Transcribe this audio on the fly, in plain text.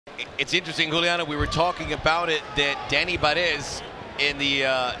It's interesting, Juliana, we were talking about it, that Danny Barez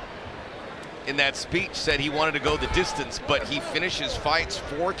in that speech said he wanted to go the distance, but he finishes fights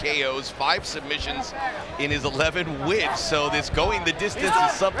 4 KOs, 5 submissions in his 11 wins. So this going the distance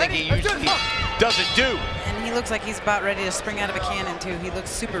is something he usually doesn't do. And he looks like he's about ready to spring out of a cannon too. He looks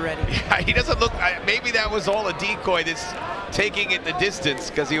super ready. Yeah, he doesn't look, maybe that was all a decoy, this taking it the distance,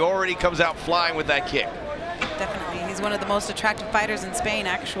 because he already comes out flying with that kick. Definitely, he's one of the most attractive fighters in Spain,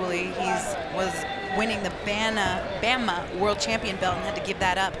 actually. He was winning the BAMMA World Champion belt and had to give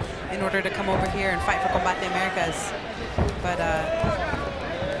that up in order to come over here and fight for Combate Americas. But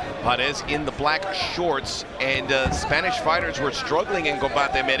Barez in the black shorts, and Spanish fighters were struggling in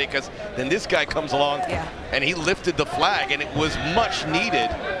Combate Americas. Then this guy comes along, and he lifted the flag, and it was much needed,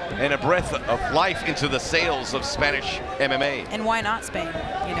 and a breath of life into the sails of Spanish MMA. And why not Spain,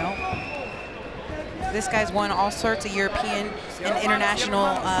 you know? This guy's won all sorts of European and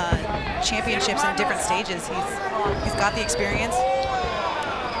international championships in different stages. He's got the experience.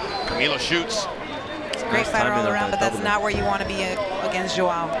 Camilo shoots. He's a great fighter all around, but that's not where you want to be against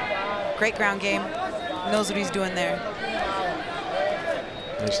Joao. Great ground game. Knows what he's doing there.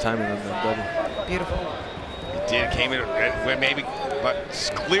 Nice timing on that double. Beautiful. He did, came in where maybe, but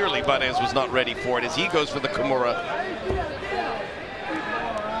clearly Barez was not ready for it as he goes for the Kimura.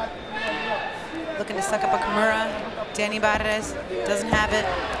 Looking to suck up a Kimura. Danny Barez doesn't have it.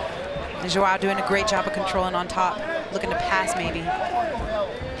 And Joao doing a great job of controlling on top. Looking to pass maybe.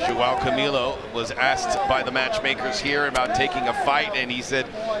 Joao Camilo was asked by the matchmakers here about taking a fight, and he said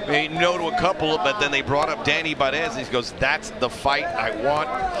no to a couple, but then they brought up Danny Barez, and he goes, that's the fight I want.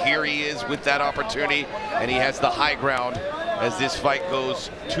 Here he is with that opportunity, and he has the high ground as this fight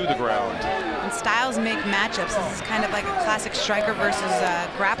goes to the ground. And styles make matchups. This is kind of like a classic striker versus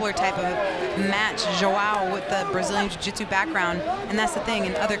grappler type of match. Joao with the Brazilian Jiu-Jitsu background, and that's the thing.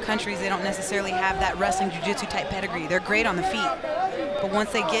 In other countries, they don't necessarily have that wrestling Jiu-Jitsu type pedigree. They're great on the feet, but once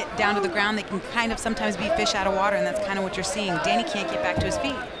they get down to the ground, they can kind of sometimes be fish out of water, and that's kind of what you're seeing. Danny can't get back to his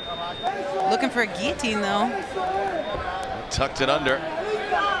feet. Looking for a guillotine, though. Tucked it under.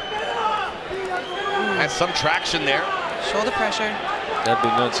 Has some traction there. Shoulder pressure. That'd be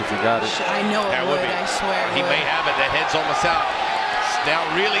nuts if he got it. I know it would, I swear. He may have it. That head's almost out. Now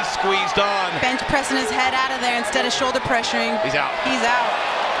really squeezed on. Bench pressing his head out of there instead of shoulder pressuring. He's out. He's out.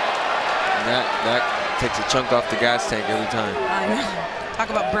 And that takes a chunk off the gas tank every time. I know. Talk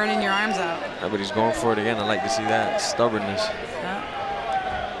about burning your arms out. Yeah, but he's going for it again. I like to see that stubbornness.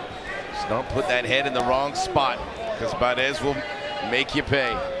 Just don't put that head in the wrong spot, because Barez will make you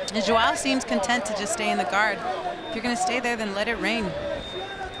pay. And Joao seems content to just stay in the guard. If you're going to stay there, then let it rain.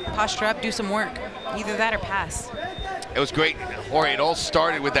 Posture up, do some work. Either that or pass. It was great, Jorge. It all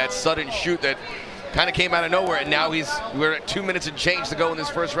started with that sudden shoot that kind of came out of nowhere, and now we're at 2 minutes and change to go in this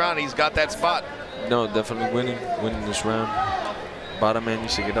first round. He's got that spot. No, definitely winning this round. Bottom man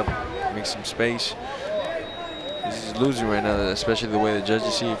needs to get up, make some space. He's losing right now, especially the way the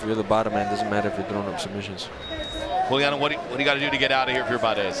judges see. If you're the bottom man, it doesn't matter if you're throwing up submissions. Juliana, what do you got to do to get out of here if you're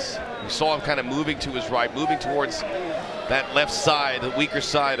Barez? You saw him kind of moving to his right, moving towards that left side, the weaker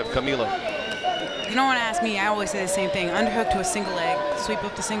side of Camilo. You don't want to ask me, I always say the same thing. Underhook to a single leg. Sweep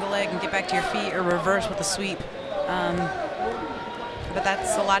up the single leg and get back to your feet, or reverse with a sweep. But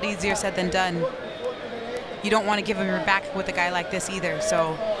that's a lot easier said than done. You don't want to give him your back with a guy like this either.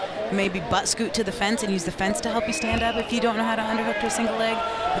 So maybe butt scoot to the fence and use the fence to help you stand up if you don't know how to underhook to a single leg,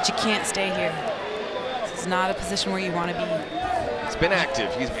 but you can't stay here. This is not a position where you want to be. He's been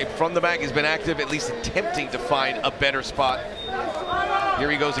active. He's from the back. He's been active, at least attempting to find a better spot.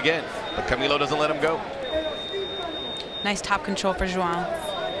 Here he goes again, but Camilo doesn't let him go. Nice top control for Joao,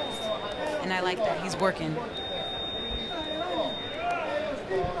 and I like that. He's working.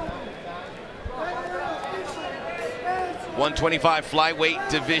 .125 flyweight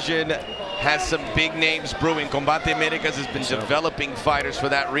division has some big names brewing. Combate Americas has been developing fighters for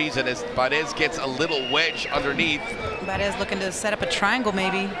that reason, as Barez gets a little wedge underneath. Barez looking to set up a triangle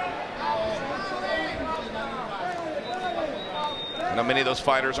maybe. I know many of those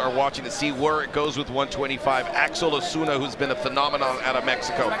fighters are watching to see where it goes with 125. Axel Osuna, who's been a phenomenon out of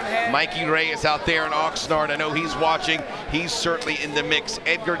Mexico. Mikey Reyes out there in Oxnard. I know he's watching. He's certainly in the mix.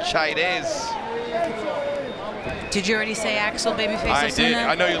 Edgar Chairez. Did you already say Axel, babyface I Osuna? did.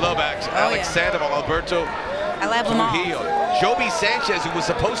 I know you love Axel. Oh, Alex Sandoval, Alberto. I love them all. Joby Sanchez, who was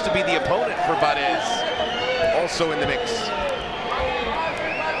supposed to be the opponent for Barez, also in the mix.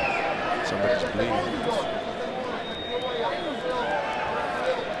 Somebody's bleeding.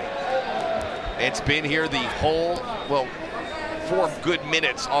 It's been here the whole, well, 4 good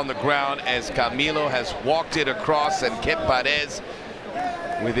minutes on the ground as Camilo has walked it across and kept Barez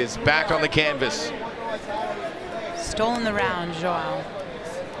with his back on the canvas. Stolen the round, Joao.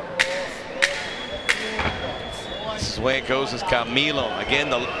 This is the way it goes as Camilo.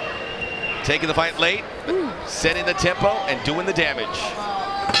 Again, taking the fight late, setting the tempo and doing the damage.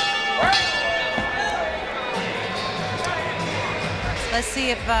 Let's see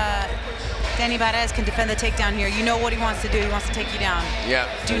if Danny Barez can defend the takedown here. You know what he wants to do. He wants to take you down. Yeah.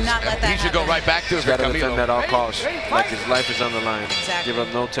 Do not let that He should happen. go right back to it. He's got to defend at all costs. Like his life is on the line. Exactly. Give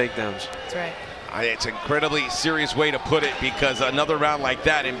up no takedowns. That's right. It's an incredibly serious way to put it, because another round like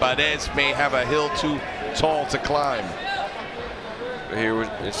that and Barez may have a hill too tall to climb. But here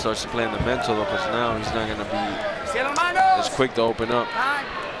it starts to play in the mental, though, because now he's not going to be as quick to open up.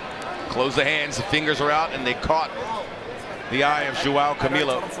 Close the hands, the fingers are out, and they caught the eye of Joao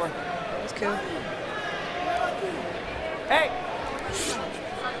Camilo. That's cool. Hey!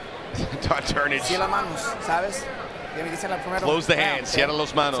 Don't turn it. Cierra manos, ¿sabes? Tiene que ser la primera. Close the hands, cierra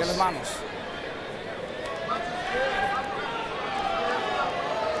los manos. Cierra las manos.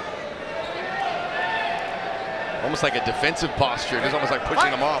 Almost like a defensive posture. It's almost like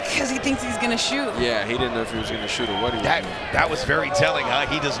pushing him off. Because he thinks he's going to shoot. Yeah, he didn't know if he was going to shoot or what he was doing. That was very telling, huh?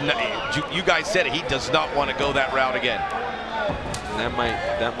 He does not. You guys said it. He does not want to go that route again. And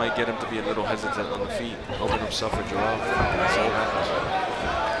that might get him to be a little hesitant on the feet, open himself for Joao. So what happens.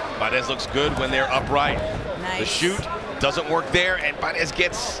 Barez looks good when they're upright. Nice. The shoot doesn't work there, and Barez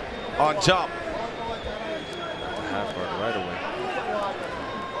gets on top. Half guard right away.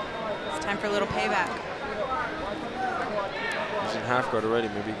 It's time for a little payback. He's in half guard already.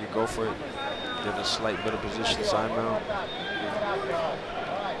 Maybe he could go for it. Get a slight better position, side mount.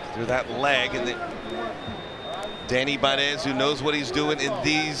 Through that leg, and Danny Barez, who knows what he's doing in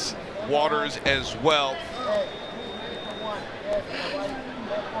these waters as well.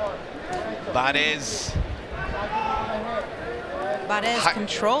 Barez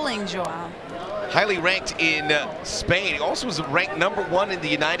controlling Joao. Highly ranked in Spain. He also was ranked #1 in the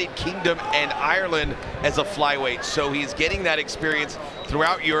United Kingdom and Ireland as a flyweight. So he's getting that experience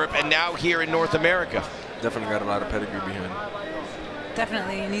throughout Europe and now here in North America. Definitely got a lot of pedigree behind him.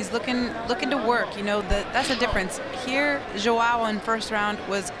 Definitely, and he's looking to work. You know, that's the difference. Here, Joao in first round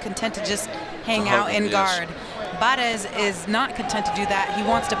was content to just hang out and guard. Barez is not content to do that. He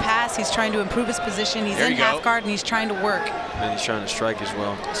wants to pass. He's trying to improve his position. He's in half guard and he's trying to work. And he's trying to strike as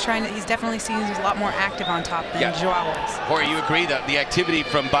well. He's definitely seems a lot more active on top than Joao was. Jorge, you agree that the activity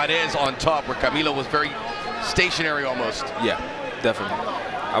from Barez on top, where Camilo was very stationary almost? Yeah, definitely.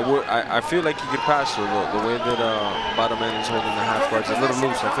 I feel like he could pass the way that bottom man is holding the half guards a little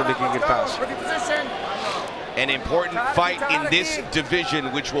loose. I feel like he could pass. An important fight in this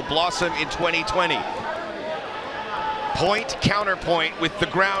division, which will blossom in 2020. Point, counterpoint with the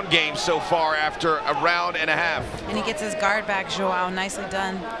ground game so far after a round and a half. And he gets his guard back, Joao. Nicely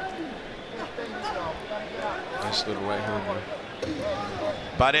done. Nice little right hand there.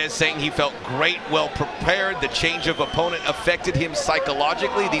 Barez saying he felt great, well prepared. The change of opponent affected him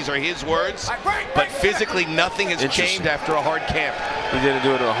psychologically. These are his words. But physically, nothing has changed after a hard camp. He didn't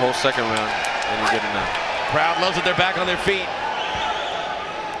do it in a whole second round, and he did it now. Crowd loves that they're back on their feet.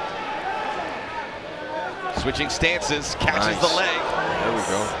 Switching stances, catches the leg. There we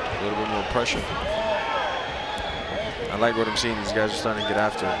go. A little bit more pressure. I like what I'm seeing. These guys are starting to get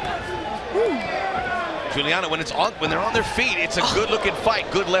after it. Juliana, when they're on their feet, it's a good-looking fight.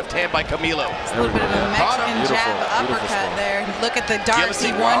 Good left hand by Camilo. It's a little bit of a Mexican jab uppercut there. Look at the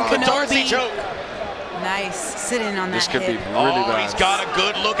Darcy one. The Darcy choke. Nice. Sit in on that This could be hip. really bad. He's got a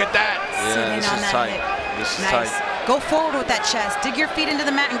good look at that. Yeah, this is tight. This is tight. Go forward with that chest. Dig your feet into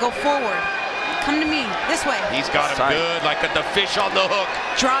the mat and go forward. Come to me, this way. He's got him good, like the fish on the hook.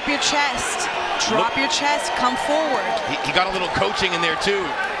 Drop your chest. Drop your chest, come forward. He got a little coaching in there too.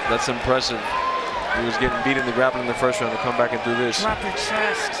 That's impressive. He was getting beat in the grappling in the first round to come back and do this. Drop your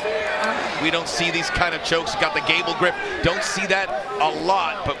chest. We don't see these kind of chokes. Got the gable grip. Don't see that a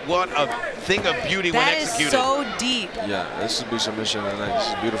lot, but what a thing of beauty when executed. That is so deep. Yeah, this would be submission tonight. This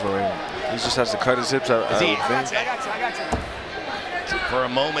is beautiful right here. He just has to cut his hips out. I got you. For a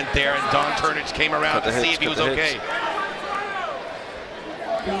moment there, and Don Turnage came around to see if he was okay.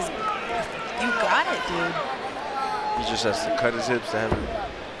 You got it, dude. He just has to cut his hips. They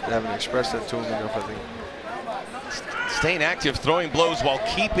haven't expressed that to him enough, I think. Staying active, throwing blows while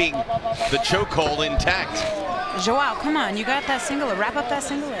keeping the chokehold intact. Joao, come on, you got that single leg. Wrap up that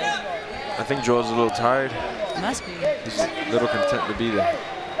single leg. I think Joel's a little tired. Must be. He's a little content to be there.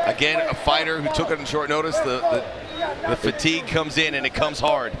 Again, a fighter who took it on short notice. The fatigue comes in and it comes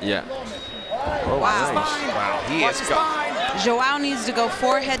hard. Yeah. Oh, wow. Nice. Wow, he has got. Joao needs to go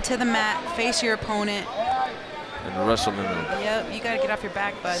forehead to the mat, face your opponent. and wrestle in them. Yep, you got to get off your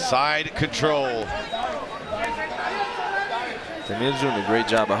back, bud. Side control. Daniel's doing a great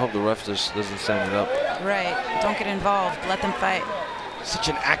job. I hope the ref just doesn't stand it up. Right. Don't get involved. Let them fight. Such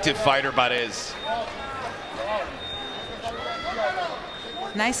an active fighter, Barez.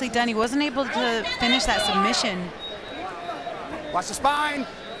 Nicely done. He wasn't able to finish that submission. Watch the spine.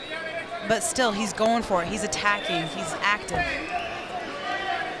 But still, he's going for it. He's attacking. He's active.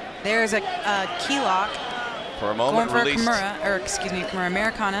 There's a key lock. For a moment, going for released. a Kimura, or excuse me, Kimura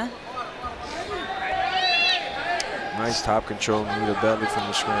Americana. Nice top control, knee to belly from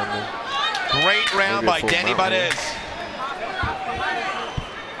the scramble. Great round by Danny Barez.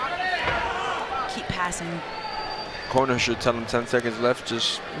 Keep passing. Corner should tell him 10 seconds left.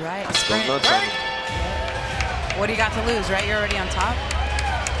 Just right. Go Sprint. nuts on him. What do you got to lose, right? You're already on top.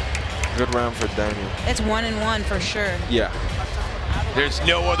 Good round for Daniel. It's 1-1 for sure. Yeah. There's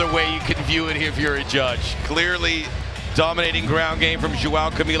no other way you can view it if you're a judge. Clearly dominating ground game from Joao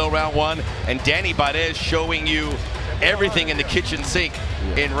Camilo round 1, and Danny Barez showing you everything in the kitchen sink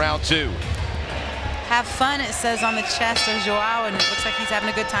in round 2. Have fun, it says on the chest of Joao, and it looks like he's having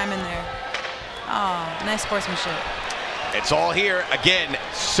a good time in there. Oh, nice sportsmanship. It's all here. Again,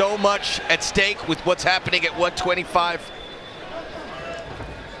 so much at stake with what's happening at 125.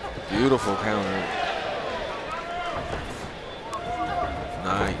 Beautiful counter.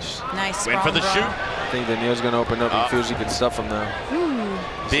 Nice. Nice. Went for the shoot. I think Daniel's going to open up. He feels he can stuff him now.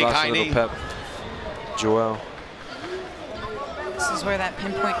 He's Big lost high a little knee. pep. Joao. This is where that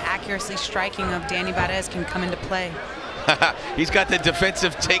pinpoint accuracy striking of Danny Barez can come into play. He's got the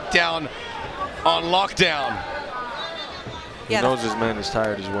defensive takedown on lockdown. He knows his man is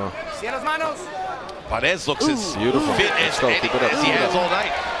tired as well. Barez looks as beautiful. fit as he has all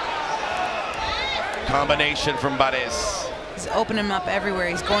night. Combination from Barez. He's opening him up everywhere.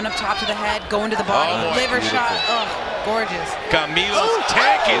 He's going up top to the head, going to the body, liver shot. Oh, gorgeous. Camilo's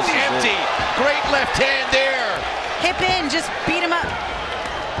tank is empty. Great left hand there. Hip in, just beat him up.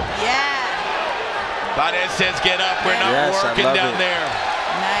 Yeah. Barez says, get up. We're not working down there.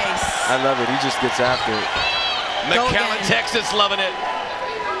 Nice. I love it. He just gets after it. McAllen, Texas, loving it.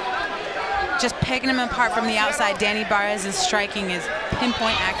 Just picking him apart from the outside. Danny Barez's striking is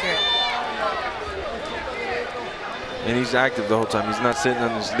pinpoint accurate. And he's active the whole time. He's not sitting on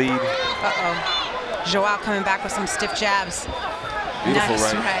his lead. Uh-oh. Joao coming back with some stiff jabs. Beautiful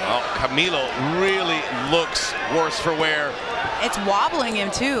nice right. Oh, Camilo really looks worse for wear. It's wobbling him,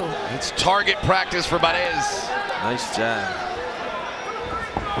 too. It's target practice for Barez. Nice jab.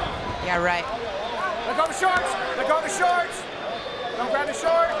 Yeah, right. Let go of the shorts. Let go of the shorts. Don't grab the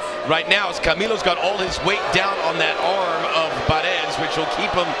shorts. Right now, as Camilo's got all his weight down on that arm of Barez, which will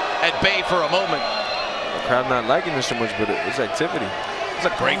keep him at bay for a moment. The crowd not liking this so much, but it's activity. It's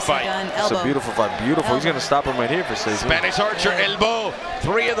a great fight. It's a beautiful fight. Beautiful. Elbow. He's going to stop him right here for Stacey. Spanish Archer, elbow.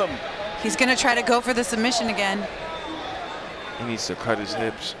 3 of them. He's going to try to go for the submission again. He needs to cut his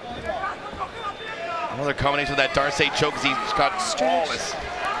hips. Another combination with that Darce choke because he's got flawless.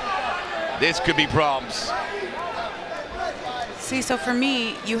 This could be problems. See, so for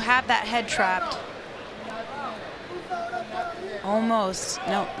me, you have that head trapped. Almost.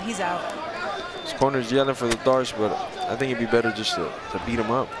 No, he's out. His corner's yelling for the Darce, but I think it'd be better just to beat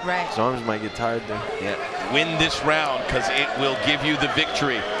him up. Right. His arms might get tired there. Yeah. Win this round because it will give you the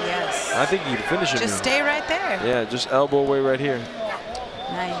victory. Yes. I think you can finish him. Just stay right there. Yeah, just elbow away right here.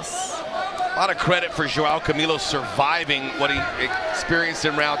 Nice. A lot of credit for Joao Camilo surviving what he experienced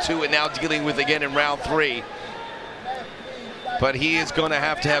in round 2 and now dealing with again in round 3. But he is going to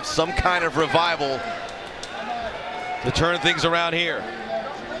have some kind of revival to turn things around here.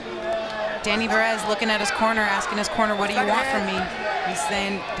 Danny Barez looking at his corner, asking his corner, what do you want from me? He's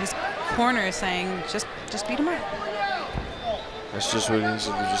saying, his corner is saying, just beat him up. That's just what he needs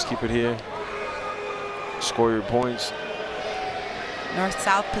to do. Just keep it here. Score your points.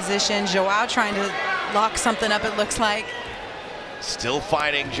 North-south position. Joao trying to lock something up, it looks like. Still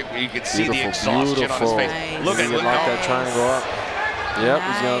fighting. You can see the exhaustion on his face. Nice. Look at lock that triangle up. Yep,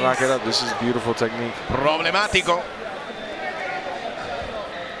 nice. He's gonna lock it up. This is beautiful technique. Problemático.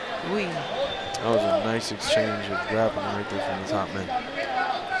 Oui. That was a nice exchange of grappling right there from the top man.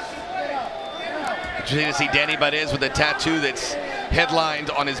 Interesting to see Danny Barez with a tattoo that's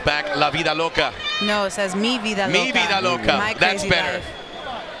headlined on his back, La Vida Loca. No, it says Mi Vida Loca. Mi Vida Loca. My That's crazy better.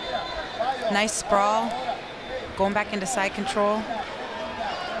 life. Nice sprawl. Going back into side control.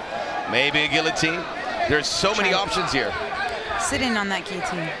 Maybe a guillotine. There's so many options here. Sitting on that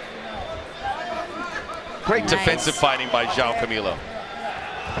guillotine. Great defensive fighting by Joao Camilo.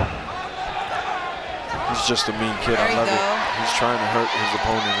 He's just a mean kid. I love it. He's trying to hurt his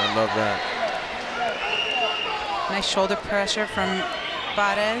opponent. I love that. Nice shoulder pressure from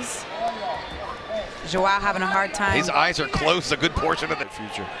Barez. Joao having a hard time. His eyes are closed a good portion of the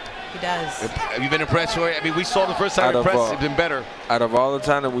future. He does. Have you been impressed, Roy? I mean, we saw the first time impressed. It's been better. Out of all the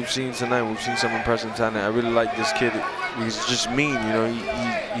talent that we've seen tonight, we've seen some impressive talent. I really like this kid. He's just mean, you know.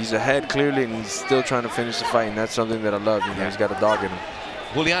 He's ahead clearly, and he's still trying to finish the fight, and that's something that I love. You know, he's got a dog in him.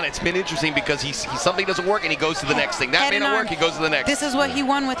 Juliana, it's been interesting because he's something doesn't work and he goes to the next thing. That may not work, he goes to the next. This is what he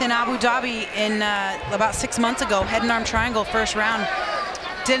won with in Abu Dhabi in about 6 months ago. Head and arm triangle, first round.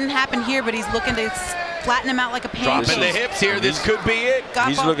 Didn't happen here, but he's looking to flatten him out like a pancake. Dropping the hips here, this could be it.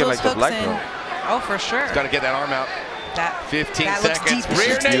 He's looking like the black belt. Oh, for sure. He's got to get that arm out. That 15 that seconds.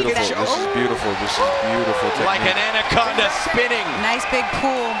 This is beautiful. This is beautiful. This is beautiful technique. Like an anaconda spinning. Nice big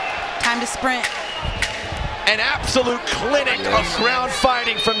pull. Time to sprint. An absolute clinic of ground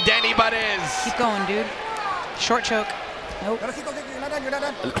fighting from Danny Barez. Keep going, dude. Short choke. Nope.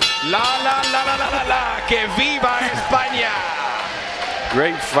 La la la la la la la. Que viva España.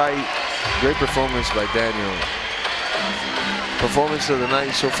 Great fight. Great performance by Daniel. Performance of the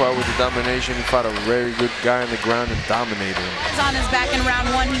night so far with the domination. He fought a very good guy on the ground and dominated him. He was on his back in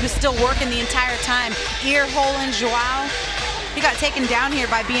round one. He was still working the entire time. Ear holing Joao. He got taken down here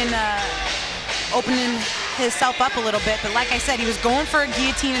by being opening himself up a little bit. But like I said, he was going for a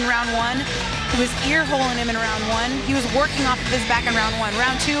guillotine in round one. He was ear holing him in round one. He was working off of his back in round one.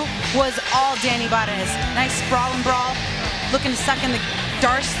 Round two was all Danny Barez. Nice sprawl and brawl. Looking to suck in the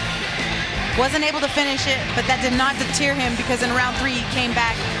darts. Wasn't able to finish it, but that did not deter him because in round three he came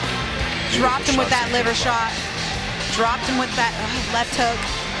back, dropped him with that liver shot, dropped him with that left hook,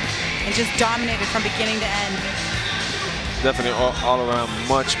 and just dominated from beginning to end. Definitely all around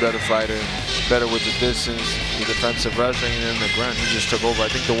much better fighter, better with the distance, the defensive wrestling, and in the ground he just took over.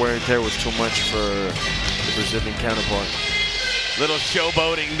 I think the wear and tear was too much for the Brazilian counterpart. Little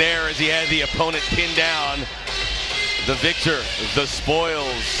showboating there as he had the opponent pinned down. The victor, the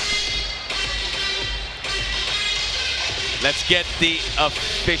spoils. Let's get the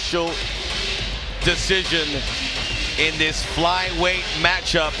official decision in this flyweight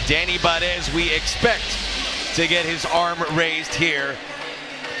matchup. Danny Barez, we expect to get his arm raised here.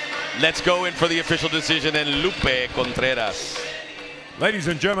 Let's go in for the official decision and Lupe Contreras. Ladies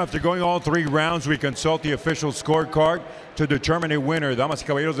and gentlemen, after going all 3 rounds, we consult the official scorecard to determine a winner. Damas y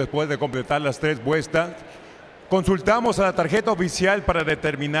caballeros, después de completar las 3 vueltas, consultamos a la tarjeta oficial para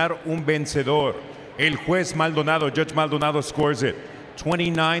determinar un vencedor. El juez Maldonado, Judge Maldonado, scores it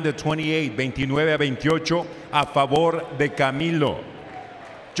 29-28, 29-28 a favor de Camilo.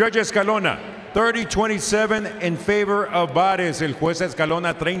 Judge Escalona, 30-27 in favor of Barez. El juez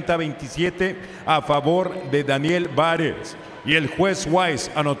Escalona, 30-27 a favor de Daniel Barez. Y el juez Weiss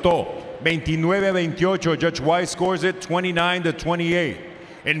anotó 29-28. Judge Weiss scores it 29-28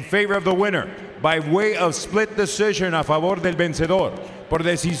 in favor of the winner by way of split decision a favor del vencedor por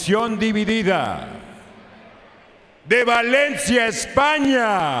decisión dividida. De Valencia,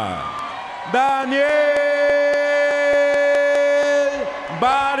 España, Daniel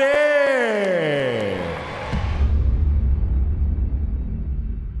Barez.